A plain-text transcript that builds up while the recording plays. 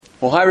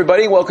Well, hi,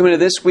 everybody. Welcome into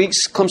this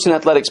week's Clemson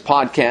Athletics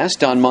podcast.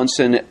 Don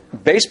Munson,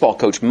 baseball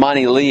coach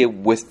Monty Lee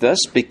with us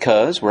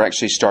because we're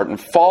actually starting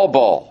fall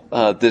ball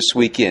this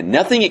weekend.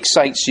 Nothing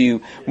excites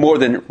you more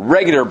than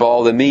regular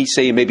ball than me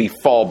saying maybe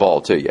fall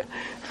ball to you.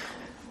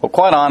 Well,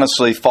 quite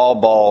honestly, fall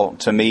ball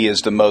to me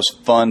is the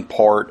most fun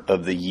part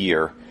of the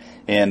year.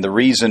 And the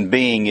reason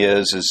being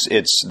is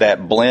it's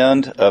that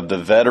blend of the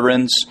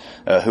veterans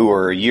who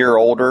are a year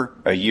older,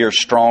 a year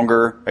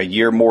stronger, a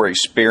year more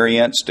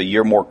experienced, a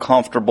year more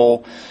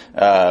comfortable.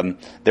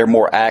 They're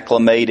more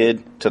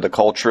acclimated to the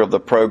culture of the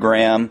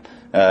program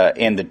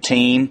and the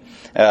team.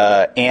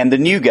 And the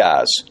new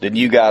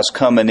guys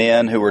coming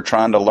in who are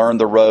trying to learn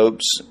the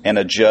ropes and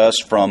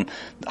adjust from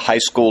high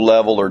school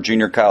level or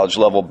junior college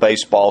level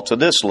baseball to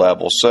this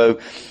level. So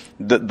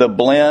the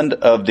blend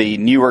of the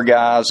newer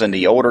guys and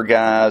the older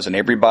guys and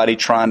everybody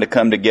trying to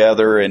come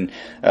together and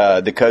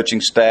the coaching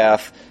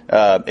staff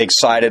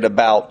excited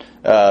about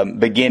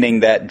beginning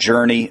that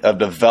journey of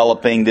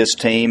developing this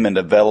team and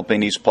developing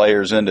these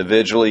players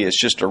individually. It's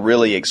just a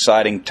really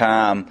exciting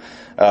time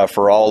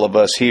for all of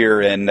us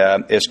here, and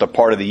it's the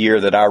part of the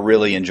year that I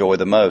really enjoy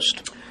the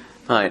most.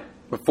 All right.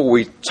 Before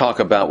we talk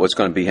about what's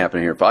going to be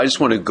happening here, I just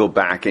want to go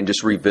back and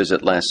just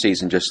revisit last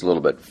season just a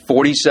little bit.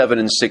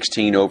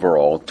 47-16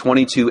 overall,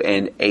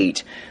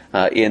 22-8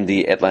 in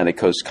the Atlantic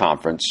Coast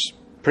Conference.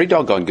 Pretty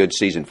doggone good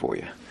season for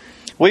you.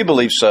 We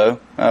believe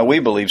so.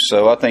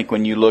 I think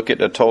when you look at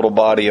the total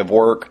body of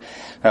work,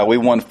 we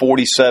won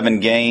 47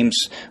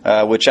 games,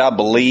 which I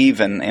believe,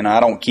 and I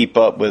don't keep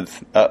up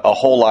with a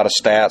whole lot of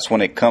stats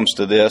when it comes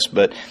to this,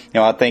 but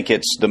I think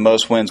it's the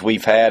most wins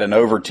we've had in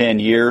over 10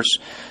 years.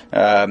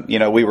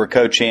 We were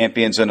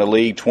co-champions in the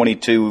league,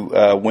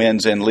 22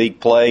 wins in league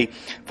play.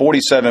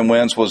 47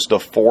 wins was the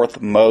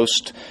fourth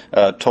most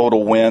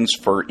total wins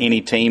for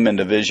any team in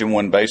Division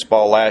I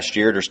baseball last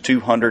year. There's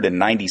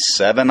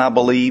 297, I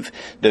believe,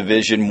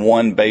 Division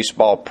I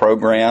baseball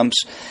programs.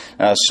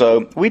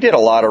 So we did a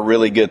lot of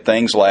really good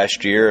things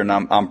last year, and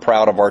I'm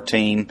proud of our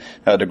team,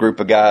 the group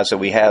of guys that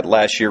we had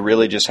last year,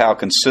 really just how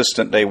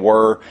consistent they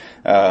were,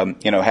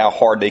 how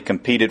hard they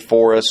competed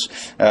for us,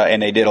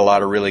 and they did a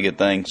lot of really good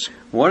things.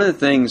 One of the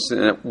things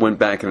that went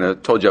back, and I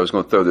told you I was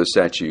going to throw this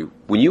at you,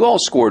 when you all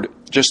scored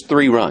just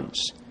 3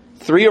 runs,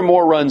 3 or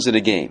more runs in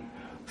a game,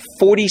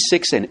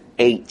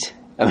 46-8.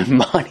 I mean,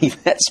 Monty,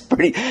 that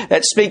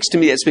speaks to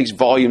me, that speaks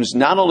volumes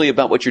not only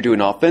about what you're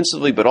doing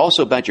offensively, but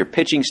also about your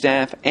pitching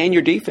staff and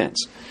your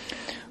defense.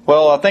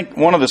 Well, I think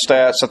one of the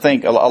stats,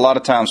 a lot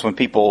of times when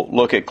people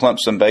look at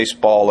Clemson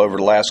baseball over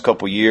the last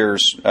couple of years,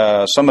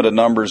 some of the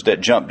numbers that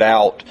jumped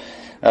out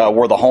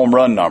were the home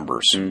run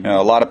numbers. Mm-hmm.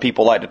 A lot of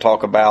people like to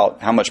talk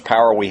about how much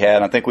power we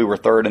had. I think we were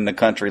third in the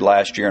country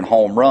last year in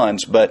home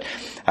runs, but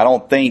I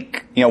don't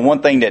think,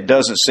 one thing that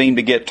doesn't seem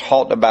to get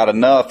talked about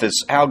enough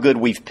is how good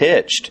we've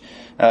pitched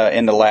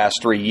in the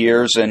last 3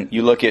 years. And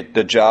you look at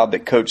the job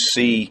that Coach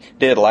C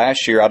did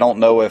last year. I don't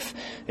know if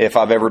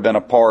I've ever been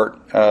a part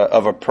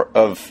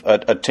of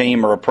a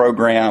team or a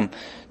program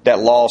that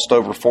lost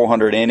over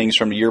 400 innings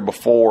from the year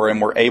before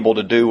and were able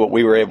to do what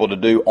we were able to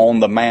do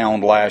on the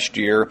mound last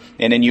year.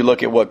 And then you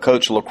look at what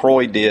Coach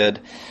LaCroix did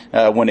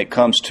when it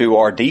comes to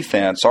our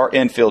defense. Our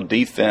infield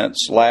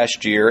defense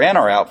last year and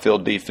our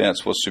outfield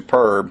defense was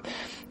superb.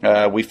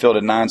 We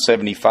fielded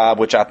 .975,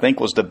 which I think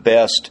was the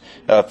best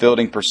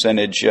fielding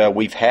percentage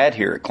we've had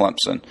here at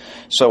Clemson.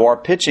 So our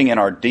pitching and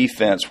our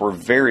defense were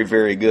very,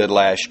 very good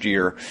last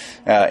year.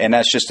 And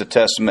that's just a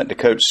testament to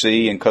Coach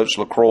C and Coach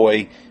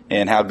LaCroix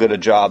and how good a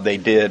job they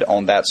did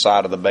on that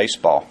side of the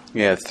baseball.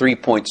 Yeah,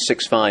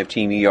 3.65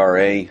 team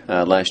ERA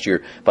last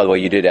year. By the way,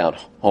 you did out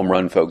home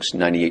run folks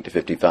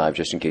 98-55,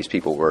 just in case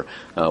people were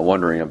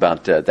wondering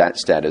about that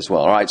stat as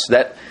well. All right,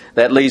 so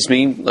that leads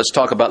me, let's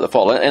talk about the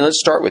fall. And let's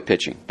start with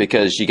pitching,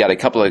 because you got a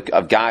couple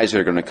of guys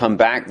that are going to come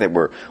back that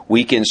were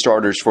weekend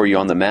starters for you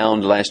on the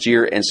mound last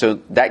year, and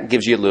so that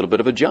gives you a little bit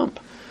of a jump.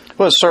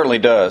 Well, it certainly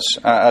does.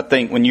 I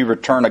think when you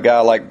return a guy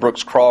like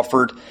Brooks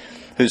Crawford,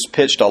 who's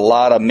pitched a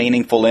lot of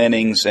meaningful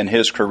innings in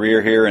his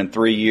career here in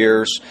 3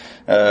 years.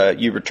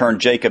 You return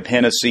Jacob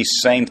Hennessy,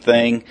 same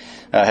thing,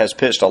 has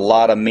pitched a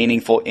lot of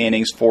meaningful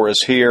innings for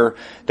us here.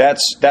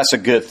 That's a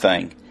good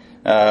thing.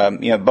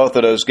 Both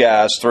of those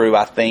guys threw,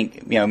 I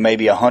think,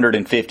 maybe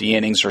 150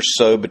 innings or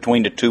so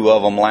between the two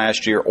of them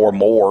last year or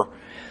more.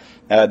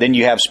 Then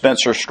you have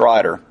Spencer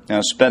Strider.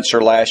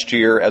 Spencer last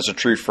year as a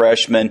true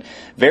freshman,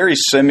 very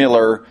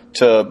similar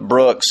to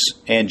Brooks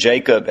and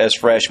Jacob as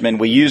freshmen.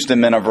 We used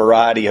them in a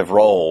variety of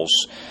roles.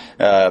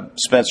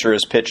 Spencer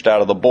has pitched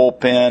out of the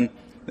bullpen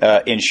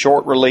in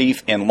short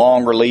relief, in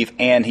long relief,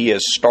 and he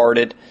has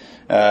started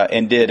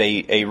and did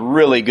a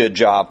really good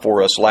job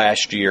for us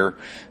last year.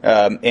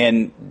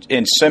 And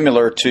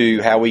similar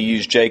to how we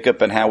used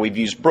Jacob and how we've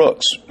used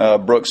Brooks.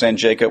 Brooks and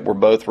Jacob were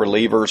both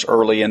relievers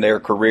early in their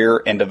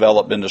career and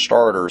developed into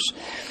starters.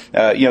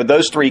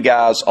 Those 3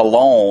 guys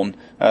alone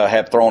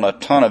have thrown a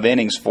ton of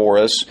innings for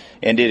us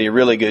and did a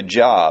really good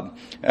job.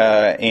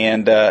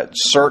 And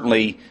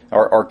certainly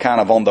are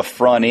kind of on the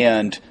front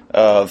end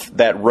of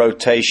that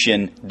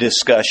rotation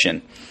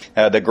discussion.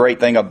 The great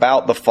thing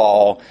about the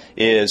fall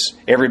is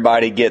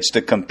everybody gets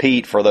to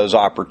compete for those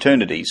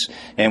opportunities.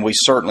 And we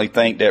certainly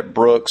think that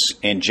Brooks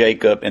and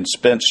Jacob and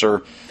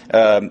Spencer,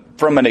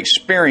 from an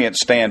experience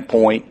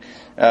standpoint,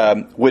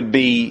 would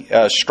be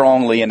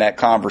strongly in that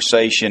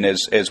conversation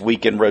as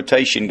weekend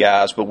rotation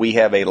guys, but we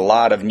have a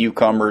lot of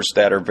newcomers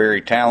that are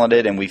very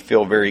talented and we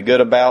feel very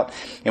good about,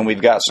 and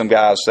we've got some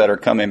guys that are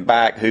coming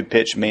back who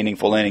pitched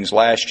meaningful innings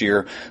last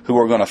year who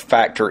are going to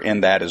factor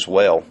in that as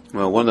well.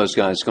 Well, one of those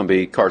guys is going to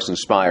be Carson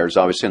Spires,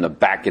 obviously in the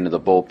back end of the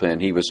bullpen.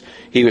 He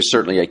was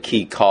certainly a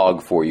key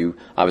cog for you.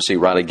 Obviously,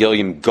 Riley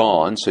Gilliam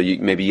gone, so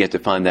maybe you have to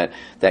find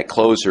that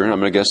closer, and I'm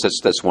going to guess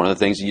that's one of the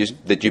things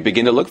that you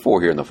begin to look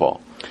for here in the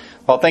fall.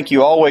 Well, I think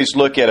you always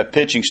look at a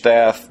pitching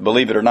staff,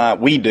 believe it or not,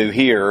 we do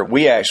here.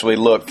 We actually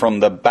look from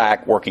the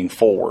back working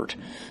forward.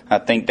 I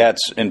think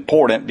that's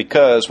important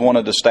because one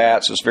of the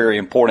stats that's very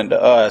important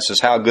to us is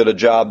how good a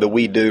job that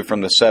we do from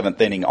the seventh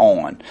inning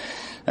on.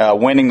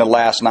 Winning the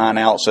last 9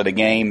 outs of the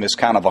game is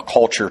kind of a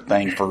culture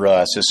thing for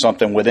us. It's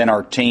something within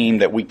our team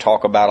that we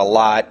talk about a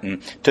lot.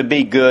 And to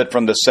be good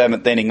from the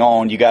 7th inning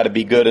on, you got to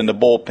be good in the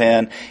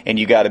bullpen, and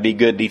you got to be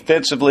good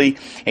defensively,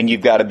 and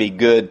you've got to be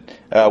good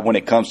when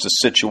it comes to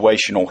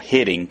situational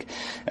hitting.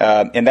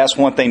 And that's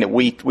one thing that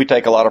we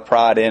take a lot of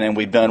pride in, and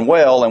we've done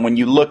well. And when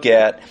you look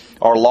at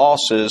our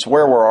losses,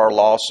 where were our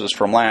losses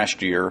from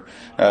last year?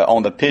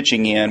 On the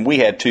pitching end, we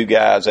had 2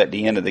 guys at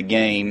the end of the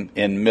game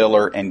in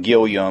Miller and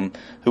Gilliam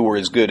who were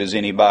as good as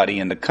anybody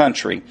in the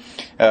country.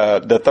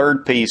 The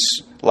third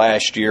piece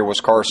last year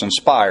was Carson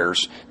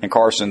Spires, and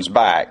Carson's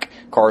back.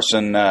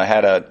 Carson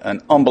had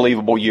an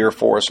unbelievable year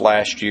for us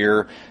last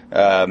year.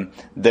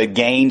 The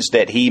gains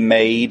that he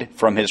made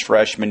from his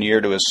freshman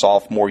year to his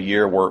sophomore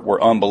year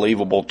were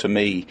unbelievable to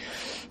me.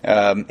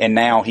 And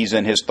now he's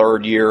in his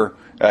 3rd year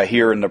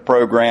here in the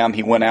program.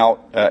 He went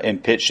out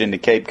and pitched in the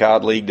Cape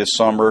Cod League this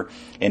summer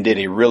and did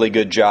a really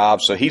good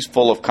job. So he's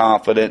full of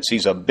confidence.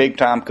 He's a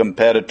big-time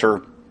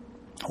competitor.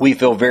 We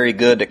feel very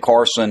good that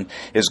Carson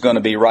is going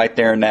to be right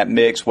there in that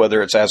mix,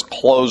 whether it's as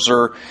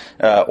closer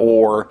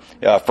or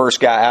first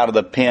guy out of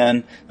the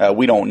pen.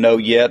 We don't know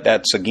yet.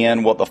 That's,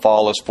 again, what the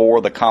fall is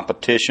for, the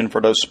competition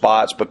for those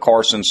spots. But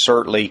Carson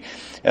certainly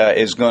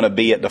is going to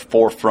be at the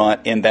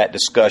forefront in that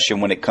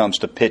discussion when it comes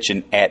to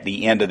pitching at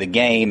the end of the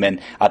game. And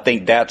I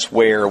think that's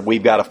where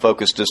we've got to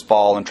focus this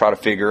fall and try to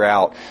figure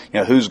out,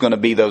 who's going to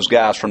be those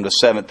guys from the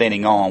 7th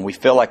inning on. We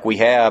feel like we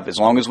have, as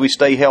long as we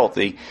stay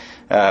healthy,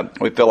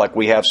 we feel like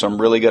we have some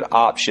really good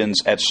options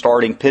at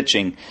starting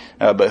pitching,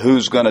 but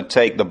who's going to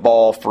take the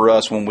ball for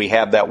us when we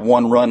have that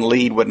 1-run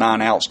lead with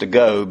 9 outs to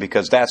go,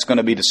 because that's going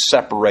to be the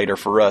separator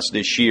for us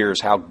this year, is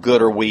how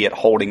good are we at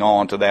holding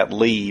on to that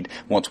lead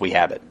once we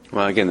have it.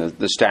 Well, again,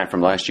 the stat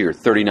from last year,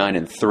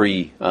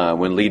 39-3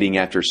 when leading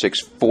after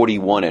 6,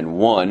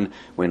 41-1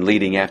 when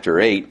leading after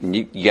 8, and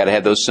you got to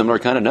have those similar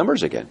kind of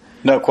numbers again.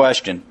 No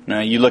question.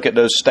 You look at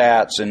those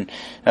stats, and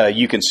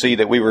you can see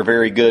that we were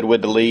very good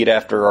with the lead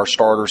after our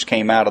starters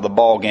came out of the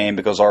ball game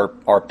because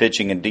our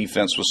pitching and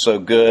defense was so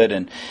good,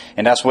 and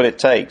that's what it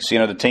takes.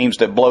 The teams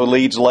that blow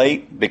leads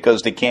late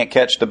because they can't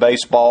catch the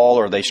baseball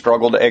or they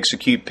struggle to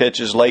execute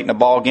pitches late in the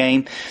ball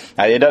game,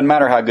 it doesn't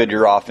matter how good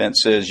your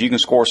offense is. You can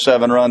score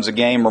 7 runs a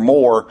game or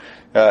more.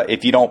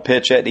 If you don't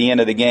pitch at the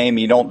end of the game,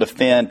 you don't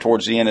defend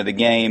towards the end of the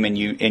game, and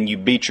you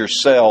beat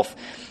yourself,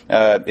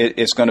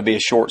 it's going to be a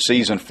short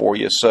season for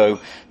you. So,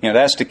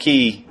 that's the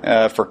key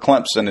for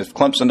Clemson. If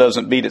Clemson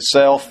doesn't beat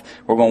itself,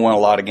 we're going to win a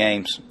lot of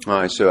games. All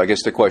right. So I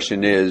guess the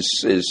question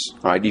is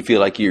all right, do you feel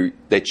like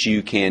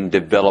you can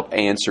develop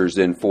answers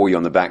then for you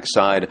on the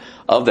backside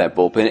of that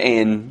bullpen,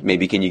 and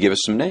maybe can you give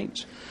us some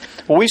names?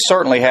 Well, we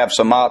certainly have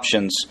some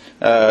options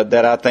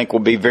that I think will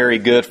be very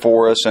good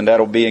for us, and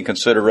that'll be in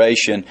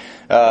consideration.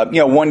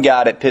 One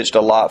guy that pitched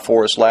a lot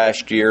for us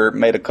last year,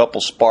 made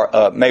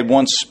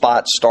one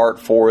spot start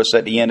for us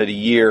at the end of the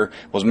year,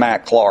 was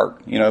Matt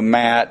Clark.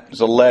 Matt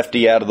is a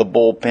lefty out of the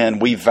bullpen.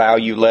 We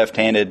value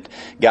left-handed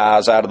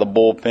guys out of the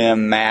bullpen.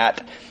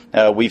 Matt,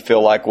 we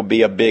feel like will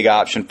be a big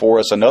option for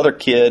us. Another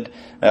kid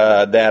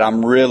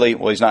that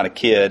he's not a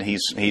kid.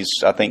 He's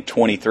I think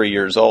 23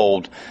 years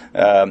old.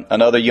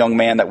 Another young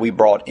man that we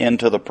brought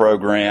into the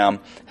program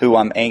who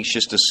I'm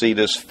anxious to see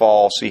this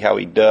fall, see how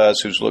he does,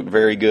 who's looked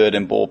very good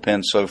in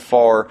bullpen so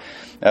far,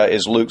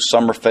 is Luke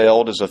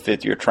Summerfeld, is a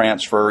 5th-year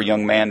transfer, a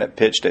young man that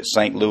pitched at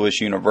St. Louis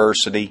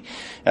University,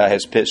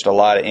 has pitched a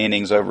lot of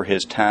innings over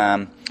his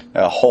time.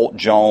 Holt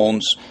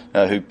Jones,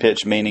 who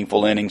pitched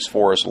meaningful innings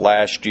for us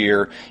last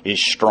year,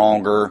 is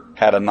stronger,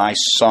 had a nice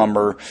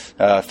summer.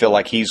 Feel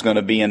like he's going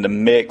to be in the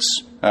mix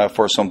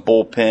for some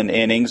bullpen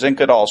innings and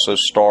could also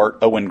start.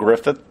 Owen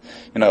Griffith.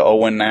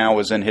 Owen now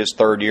is in his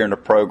 3rd year in the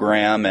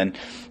program, and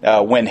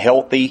when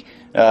healthy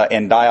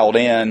and dialed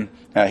in,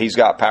 he's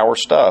got power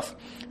stuff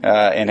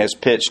and has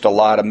pitched a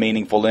lot of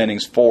meaningful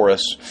innings for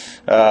us.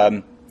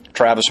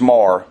 Travis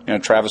Marr,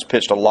 Travis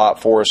pitched a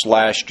lot for us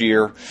last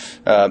year.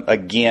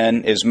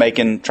 Again, is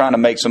trying to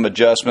make some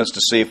adjustments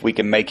to see if we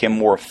can make him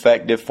more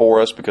effective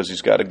for us because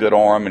he's got a good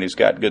arm and he's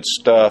got good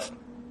stuff.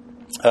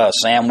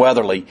 Sam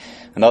Weatherly,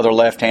 another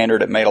left-hander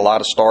that made a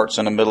lot of starts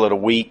in the middle of the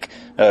week,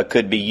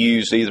 could be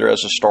used either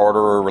as a starter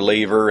or a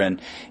reliever.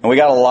 And we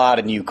got a lot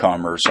of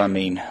newcomers. I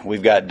mean,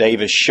 we've got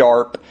Davis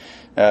Sharp,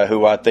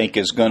 who I think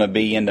is going to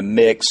be in the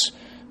mix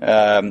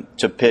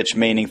to pitch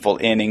meaningful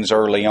innings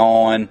early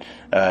on.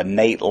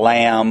 Nate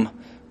Lamb,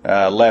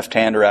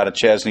 left-hander out of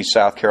Chesney,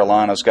 South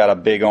Carolina, has got a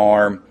big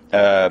arm.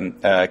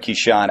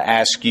 Keyshawn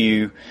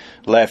Askew,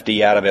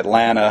 lefty out of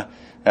Atlanta,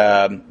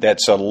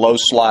 that's a low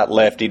slot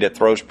lefty that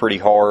throws pretty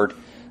hard.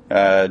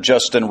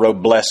 Justin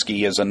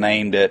Robleski is a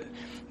name that,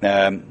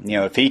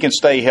 if he can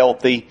stay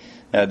healthy,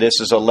 this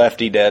is a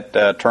lefty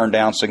that turned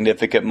down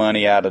significant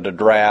money out of the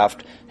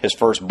draft. His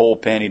first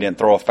bullpen, he didn't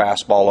throw a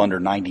fastball under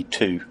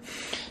 92.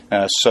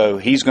 So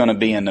he's going to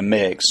be in the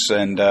mix.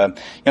 And,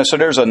 so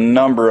there's a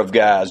number of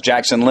guys.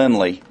 Jackson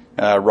Lindley,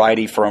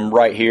 righty from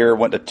right here,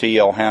 went to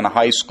T.L. Hanna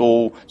High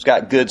School. He's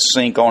got good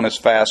sink on his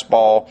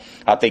fastball.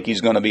 I think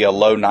he's going to be a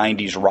low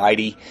 90s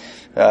righty.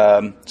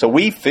 So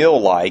we feel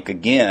like,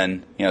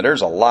 again,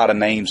 there's a lot of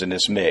names in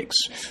this mix.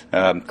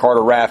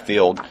 Carter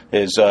Raffield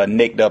is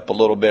nicked up a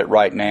little bit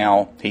right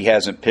now. He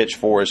hasn't pitched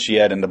for us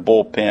yet in the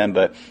bullpen,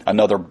 but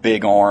another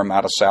big arm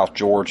out of South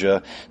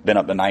Georgia, been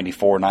up to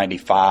 94,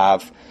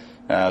 95.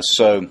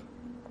 So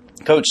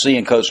Coach C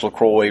and Coach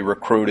LaCroix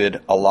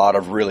recruited a lot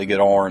of really good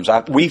arms.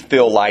 We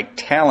feel like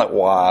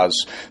talent-wise,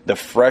 the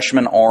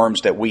freshman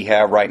arms that we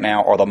have right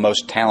now are the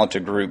most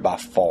talented group by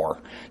far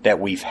that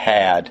we've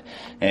had.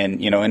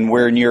 And, and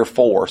we're in year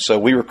 4. So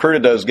we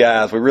recruited those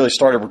guys. We really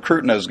started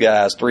recruiting those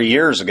guys 3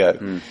 years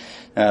ago.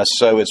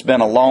 So it's been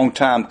a long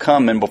time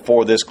coming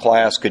before this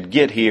class could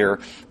get here,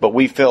 but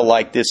we feel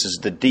like this is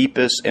the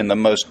deepest and the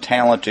most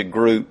talented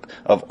group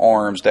of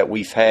arms that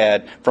we've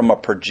had from a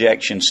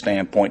projection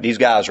standpoint. These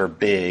guys are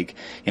big.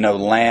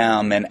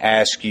 Lamb and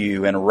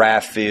Askew and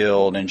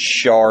Raffield and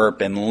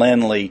Sharp and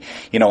Lindley.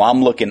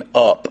 I'm looking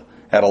up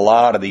at a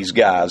lot of these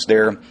guys.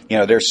 They're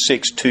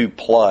 6'2"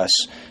 plus.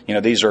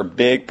 These are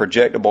big,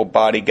 projectable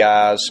body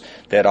guys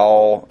that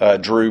all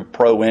drew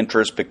pro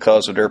interest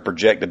because of their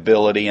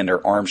projectability and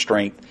their arm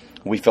strength.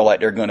 We feel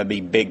like they're going to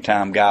be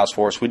big-time guys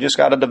for us. We just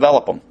got to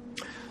develop them.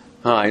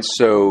 All right,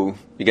 so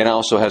you're going to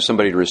also have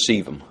somebody to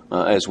receive them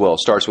as well.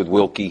 Starts with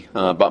Wilkie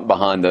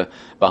behind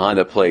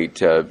the plate.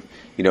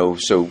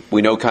 So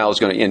we know Kyle's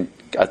going to. And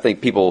I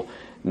think people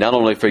not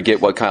only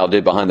forget what Kyle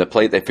did behind the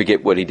plate, they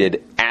forget what he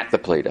did at the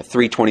plate. A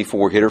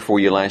 .324 hitter for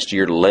you last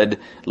year, led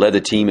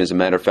the team, as a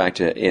matter of fact,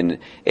 in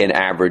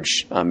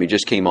average. He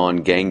just came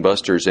on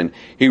gangbusters, and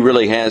he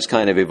really has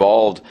kind of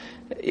evolved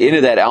into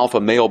that alpha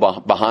male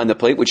behind the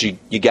plate, which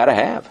you got to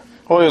have.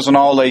 Well, he was an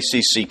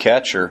all-ACC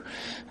catcher,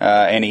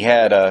 and he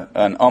had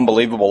an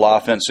unbelievable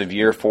offensive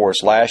year for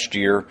us last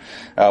year.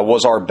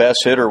 Was our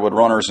best hitter with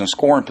runners in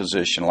scoring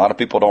position. A lot of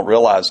people don't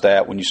realize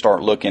that when you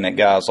start looking at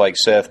guys like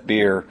Seth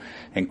Beer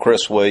and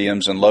Chris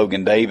Williams and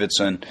Logan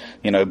Davidson,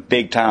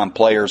 big-time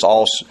players,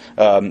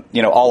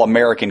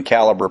 all-American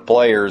caliber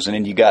players, and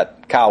then you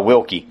got Kyle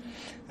Wilkie.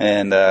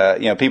 And,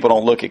 people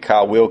don't look at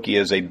Kyle Wilkie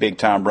as a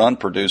big-time run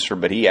producer,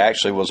 but he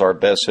actually was our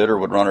best hitter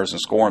with runners in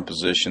scoring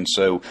position.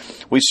 So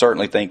we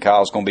certainly think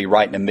Kyle's going to be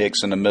right in the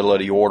mix in the middle of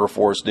the order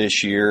for us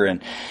this year,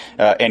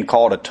 and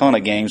called a ton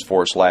of games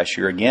for us last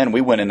year. Again, we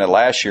went into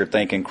last year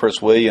thinking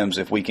Chris Williams,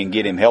 if we can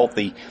get him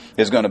healthy,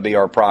 is going to be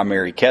our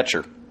primary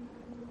catcher.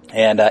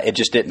 And it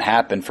just didn't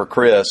happen for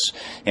Chris,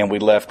 and we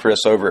left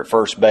Chris over at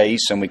first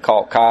base, and we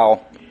caught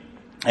Kyle.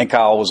 And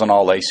Kyle was an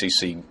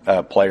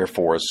all-ACC player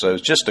for us. So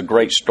it's just a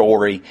great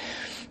story.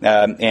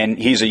 And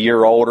he's a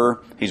year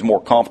older. He's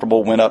more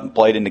comfortable, went up and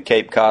played in the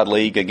Cape Cod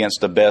League against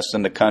the best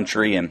in the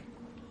country and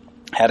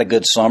had a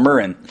good summer.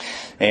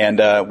 And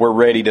we're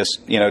ready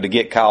to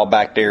get Kyle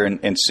back there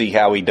and see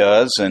how he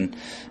does.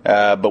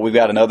 But we've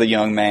got another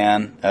young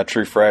man, a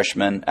true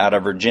freshman out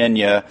of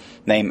Virginia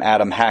named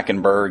Adam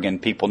Hackenberg.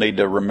 And people need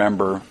to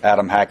remember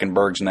Adam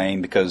Hackenberg's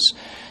name because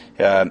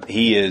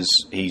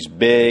he's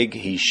big,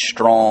 he's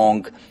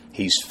strong,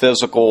 he's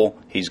physical,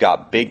 he's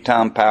got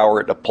big-time power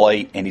at the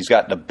plate, and he's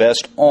got the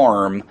best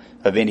arm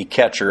of any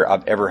catcher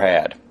I've ever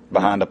had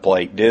behind the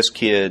plate. This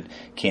kid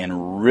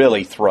can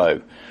really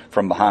throw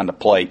from behind the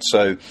plate.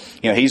 So,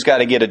 he's got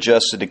to get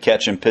adjusted to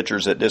catching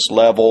pitchers at this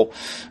level,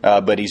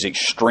 but he's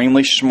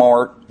extremely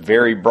smart,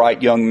 very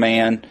bright young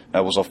man.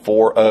 Was a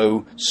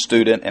 4.0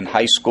 student in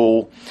high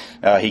school.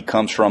 He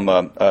comes from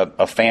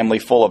a family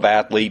full of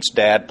athletes.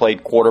 Dad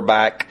played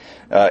quarterback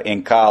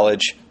in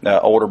college.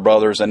 Older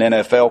brother's an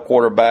NFL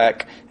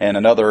quarterback, and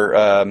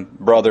another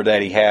brother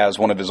that he has,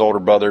 one of his older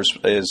brothers,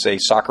 is a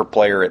soccer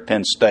player at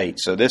Penn State.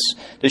 So this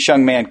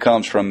young man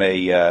comes from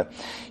a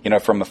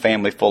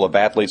family full of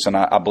athletes, and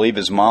I believe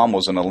his mom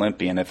was an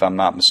Olympian, if I'm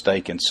not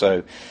mistaken.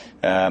 So,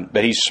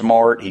 but he's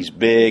smart, he's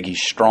big,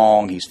 he's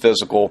strong, he's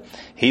physical.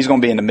 He's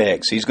going to be in the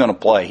mix. He's going to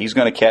play. He's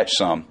going to catch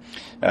some.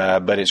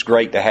 But it's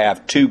great to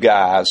have two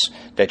guys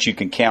that you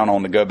can count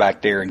on to go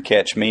back there and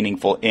catch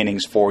meaningful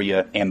innings for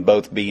you and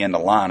both be in the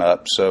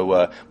lineup.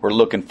 So we're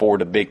looking forward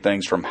to big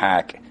things from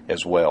Hack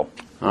as well.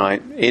 All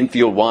right.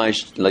 Infield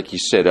wise, like you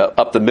said,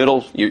 up the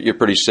middle, you're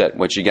pretty set.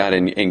 What you got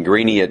in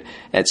Greeny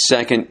at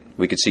second,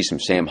 we could see some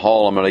Sam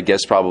Hall, I'm going to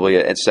guess, probably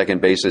at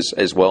second base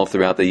as well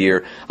throughout the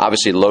year.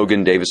 Obviously,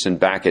 Logan Davison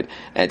back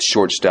at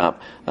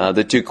shortstop.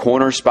 The two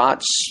corner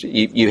spots,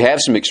 you have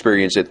some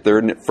experience at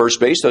third and at first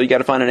base, though you got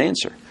to find an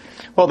answer.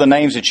 Well, the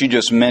names that you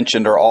just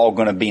mentioned are all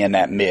going to be in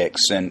that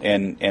mix.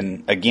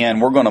 And again,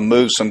 we're going to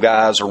move some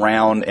guys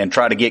around and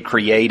try to get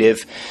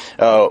creative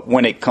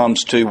when it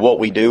comes to what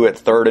we do at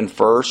third and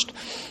first.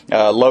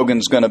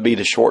 Logan's going to be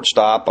the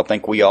shortstop. I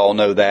think we all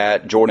know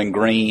that. Jordan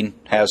Green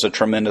has a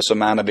tremendous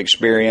amount of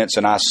experience,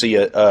 and I see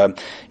a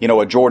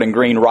Jordan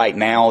Green right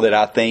now that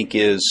I think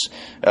is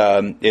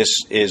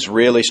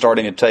really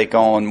starting to take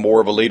on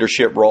more of a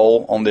leadership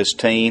role on this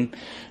team.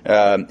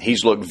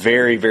 He's looked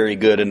very, very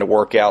good in the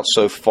workout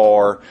so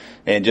far,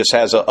 and just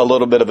has a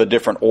little bit of a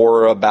different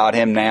aura about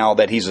him now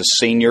that he's a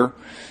senior,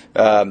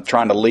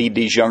 trying to lead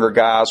these younger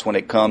guys when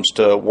it comes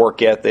to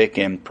work ethic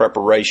and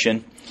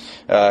preparation.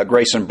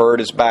 Grayson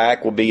Bird is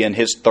back. Will be in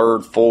his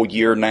third full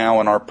year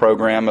now in our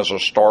program as a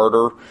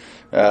starter.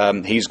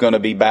 He's going to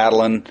be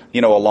battling,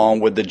 along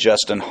with the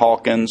Justin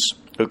Hawkins,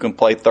 who can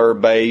play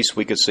third base.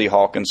 We could see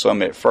Hawkins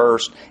some at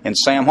first. And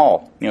Sam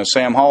Hall.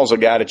 Sam Hall's a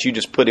guy that you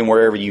just put him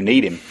wherever you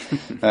need him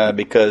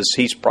because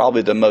he's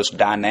probably the most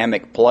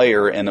dynamic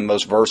player and the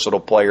most versatile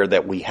player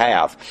that we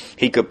have.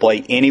 He could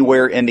play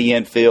anywhere in the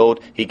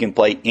infield. He can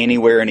play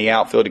anywhere in the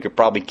outfield. He could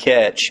probably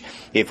catch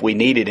if we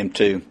needed him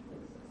to.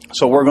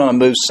 So we're going to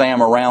move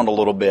Sam around a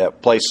little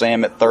bit, play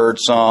Sam at third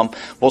some.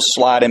 We'll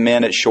slide him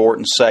in at short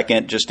and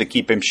second just to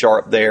keep him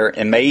sharp there,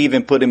 and may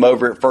even put him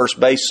over at first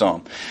base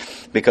some.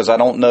 Because I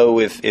don't know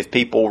if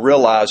people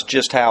realize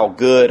just how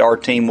good our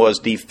team was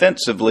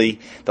defensively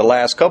the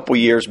last couple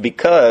years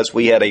because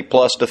we had a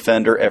plus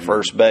defender at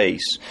first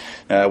base.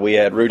 We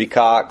had Rudy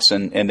Cox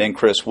and then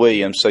Chris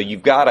Williams. So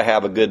you've got to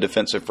have a good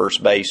defensive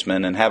first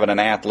baseman, and having an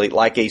athlete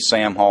like a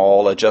Sam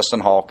Hall, a Justin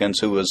Hawkins,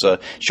 who was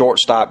a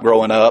shortstop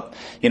growing up,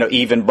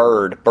 even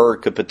Bird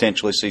could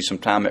potentially see some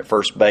time at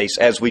first base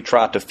as we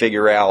try to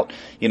figure out,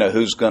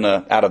 who's going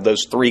to, out of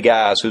those three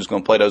guys, who's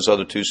going to play those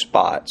other two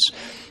spots.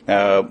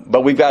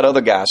 But we've got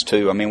other guys,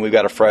 too. I mean, we've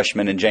got a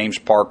freshman in James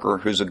Parker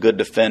who's a good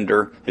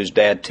defender, whose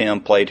dad, Tim,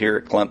 played here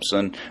at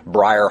Clemson.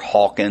 Briar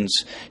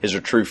Hawkins is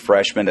a true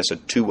freshman. That's a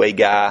two-way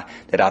guy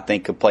that I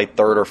think could play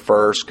third or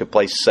first, could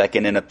play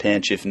second in a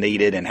pinch if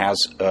needed, and has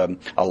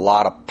a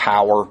lot of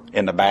power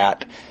in the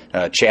bat.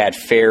 Chad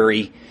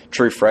Ferry,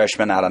 true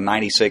freshman out of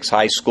 96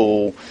 High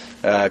School,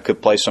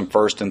 could play some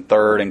first and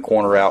third and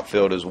corner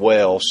outfield as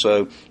well.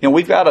 So,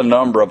 we've got a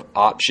number of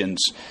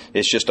options.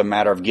 It's just a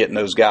matter of getting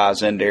those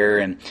guys in there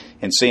and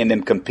seeing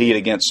them compete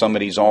against some of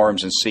these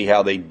arms and see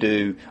how they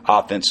do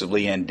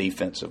offensively and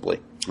defensively.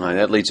 All right,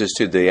 that leads us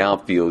to the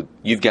outfield.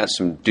 You've got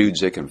some dudes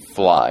that can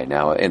fly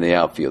now in the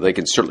outfield. They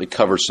can certainly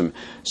cover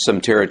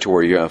some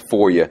territory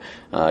for you.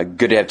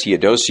 Good to have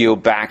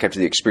Teodosio back after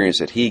the experience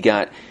that he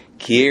got.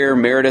 Kier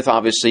Meredith,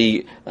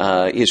 obviously,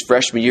 his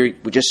freshman year,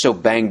 was just so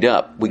banged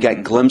up. We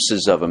got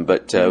glimpses of him,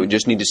 but we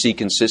just need to see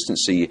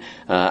consistency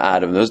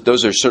out of him.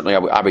 Those are certainly,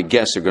 I would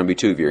guess, are going to be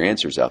two of your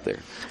answers out there.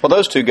 Well,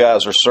 those two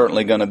guys are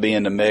certainly going to be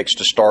in the mix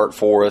to start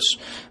for us.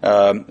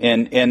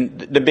 And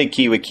the big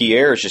key with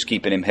Kier is just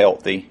keeping him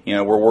healthy.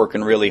 We're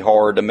working really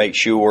hard to make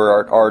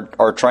sure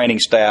our training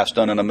staff's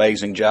done an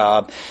amazing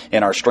job,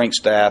 and our strength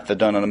staff have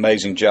done an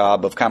amazing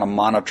job of kind of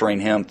monitoring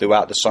him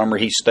throughout the summer.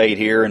 He stayed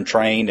here and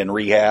trained and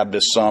rehabbed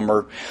this summer.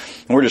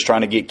 And we're just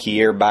trying to get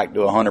Kier back to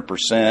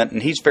 100%,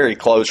 and he's very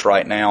close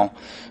right now.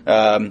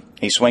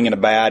 He's swinging a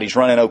bat. He's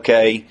running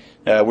okay.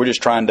 We're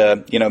just trying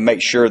to,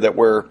 make sure that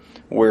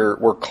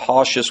we're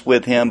cautious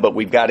with him, but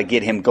we've got to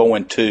get him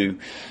going too.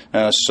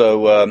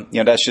 So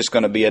that's just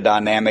going to be a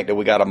dynamic that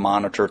we got to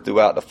monitor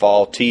throughout the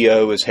fall.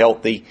 T.O. is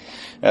healthy,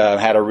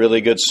 had a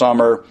really good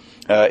summer,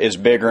 is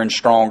bigger and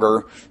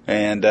stronger,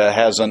 and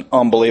has an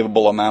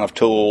unbelievable amount of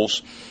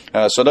tools.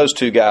 So those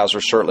two guys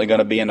are certainly going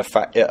to be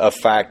a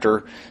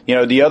factor.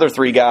 The other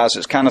three guys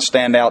that kind of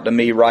stand out to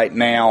me right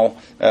now,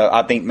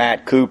 I think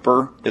Matt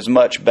Cooper is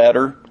much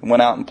better.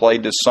 Went out and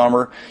played this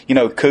summer.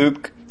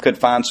 Coop could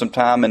find some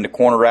time in the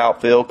corner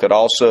outfield, could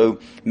also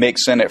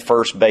mix in at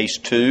first base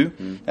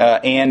too,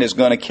 and is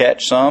going to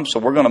catch some. So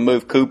we're going to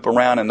move Coop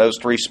around in those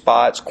three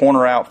spots,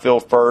 corner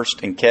outfield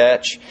first and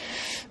catch.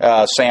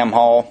 Sam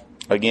Hall,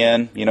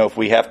 again, if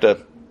we have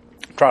to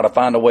try to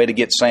find a way to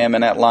get Sam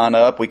in that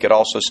lineup, we could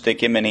also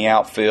stick him in the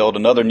outfield.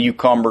 Another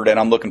newcomer that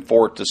I'm looking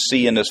forward to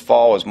seeing this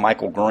fall is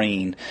Michael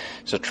Green.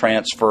 It's a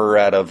transfer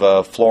out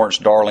of Florence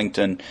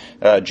Darlington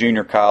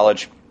Junior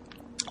College.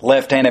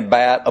 Left-handed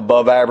bat,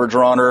 above average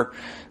runner,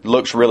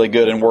 looks really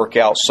good in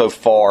workouts so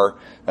far,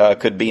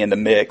 could be in the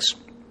mix.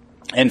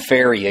 And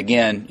Ferry,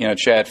 again,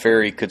 Chad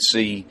Ferry could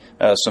see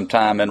some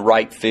time in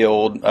right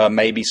field,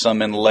 maybe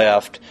some in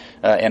left,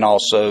 and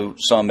also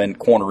some in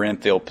corner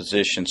infield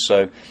position.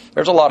 So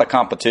there's a lot of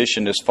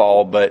competition this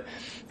fall, but,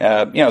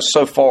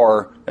 so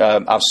far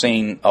I've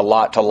seen a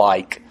lot to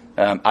like.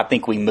 I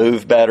think we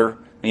move better.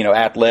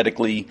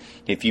 athletically,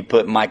 if you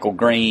put Michael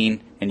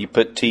Green and you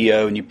put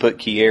T.O. and you put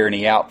Kier in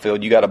the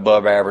outfield, you got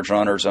above average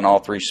runners in all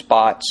three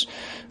spots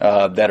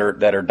that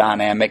are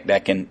dynamic,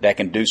 that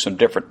can do some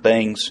different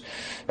things.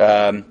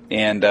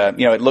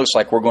 It looks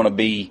like we're going to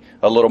be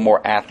a little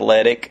more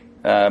athletic,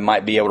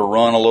 might be able to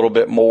run a little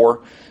bit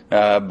more.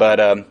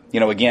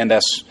 Again,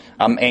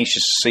 I'm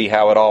anxious to see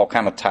how it all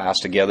kind of ties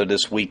together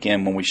this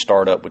weekend when we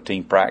start up with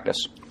team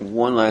practice.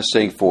 One last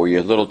thing for you,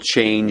 a little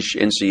change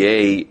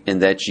NCAA in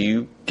that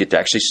you get to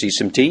actually see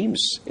some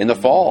teams in the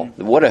fall.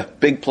 What a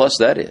big plus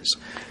that is.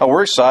 Oh,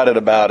 we're excited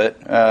about it.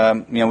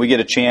 We get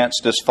a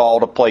chance this fall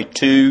to play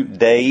 2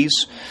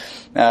 days,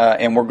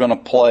 and we're going to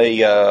play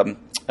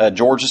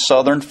Georgia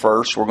Southern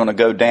first. We're going to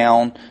go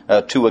down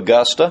to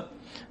Augusta.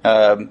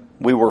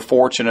 We were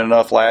fortunate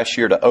enough last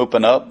year to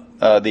open up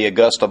the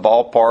Augusta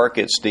ballpark.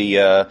 It's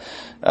the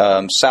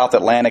South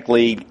Atlantic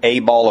League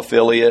A-ball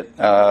affiliate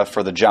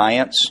for the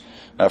Giants,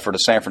 for the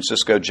San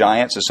Francisco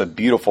Giants. It's a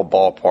beautiful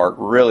ballpark,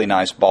 really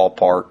nice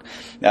ballpark.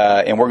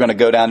 And we're going to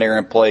go down there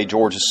and play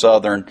Georgia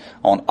Southern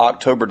on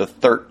October the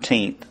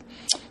 13th.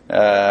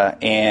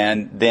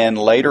 And then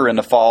later in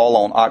the fall,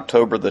 on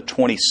October the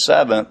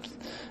 27th,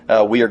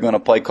 we are going to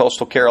play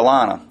Coastal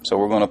Carolina. So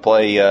we're going to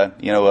play,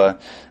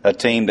 a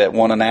team that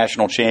won a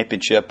national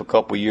championship a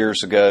couple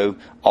years ago.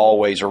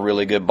 Always a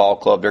really good ball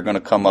club. They're going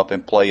to come up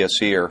and play us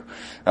here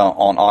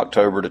on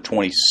October the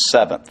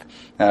 27th.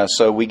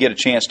 So we get a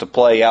chance to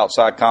play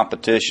outside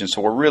competition.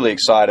 So we're really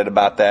excited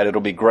about that.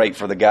 It'll be great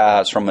for the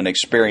guys from an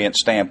experience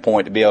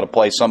standpoint to be able to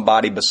play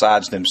somebody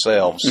besides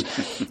themselves.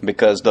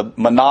 Because the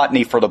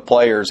monotony for the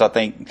players, I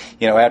think,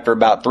 after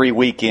about 3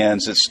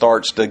 weekends, it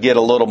starts to get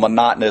a little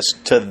monotonous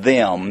to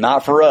them.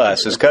 Not for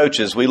us as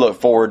coaches. We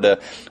look forward to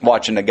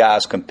watching the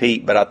guys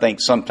compete. But I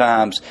think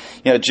sometimes,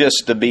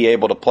 just to be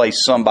able to play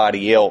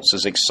somebody else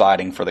is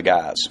exciting for the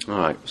guys. All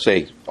right.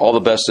 Say all the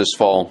best this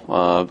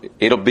fall.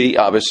 It'll be,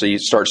 obviously,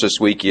 it starts this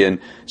weekend.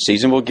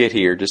 Season will get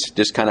here.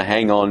 Just kind of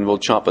hang on. We'll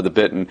chomp at the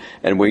bit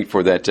and wait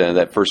for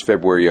that first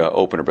February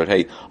opener. But,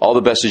 hey, all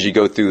the best as you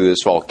go through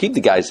this fall. Keep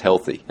the guys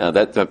healthy. I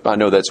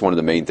know that's one of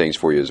the main things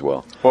for you as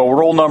well. Well,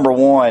 rule number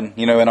 1,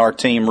 in our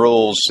team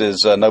rules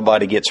is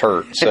nobody gets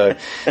hurt. So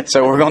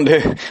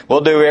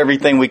we'll do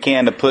everything we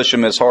can to push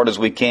them as hard as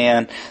we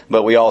can,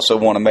 but we also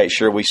want to make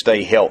sure we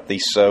stay healthy.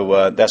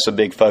 So that's a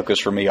big focus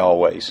for me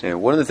always. Yeah,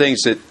 one of the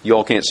things that you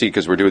all can't see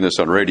because we're doing this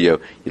on radio,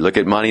 you look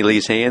at Monty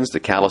Lee's hands, the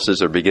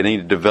calluses are beginning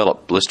to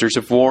develop. Blisters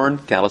have worn,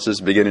 calluses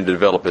beginning to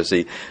develop as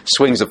he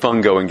swings the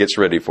fungo and gets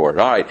ready for it.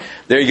 All right,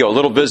 there you go. A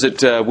little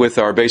visit with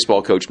our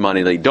baseball coach,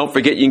 Monty Lee. Don't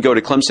forget, you can go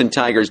to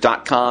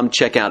ClemsonTigers.com,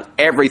 check out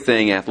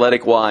everything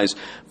athletic-wise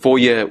for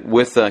you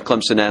with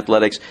Clemson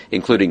Athletics,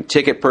 including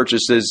ticket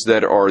purchases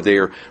that are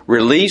there.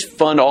 Relief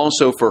fund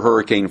also for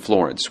Hurricane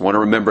Florence. Want to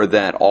remember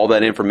that. All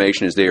that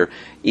information is there.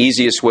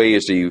 Easiest way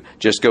is to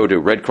just go to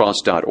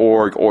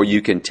redcross.org, or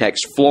you can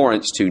text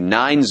Florence to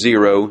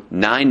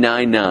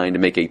 90999 to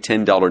make a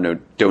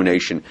 $10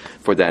 donation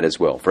for that as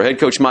well. For head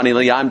coach Monty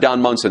Lee, I'm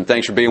Don Munson.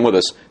 Thanks for being with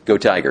us. Go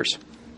Tigers.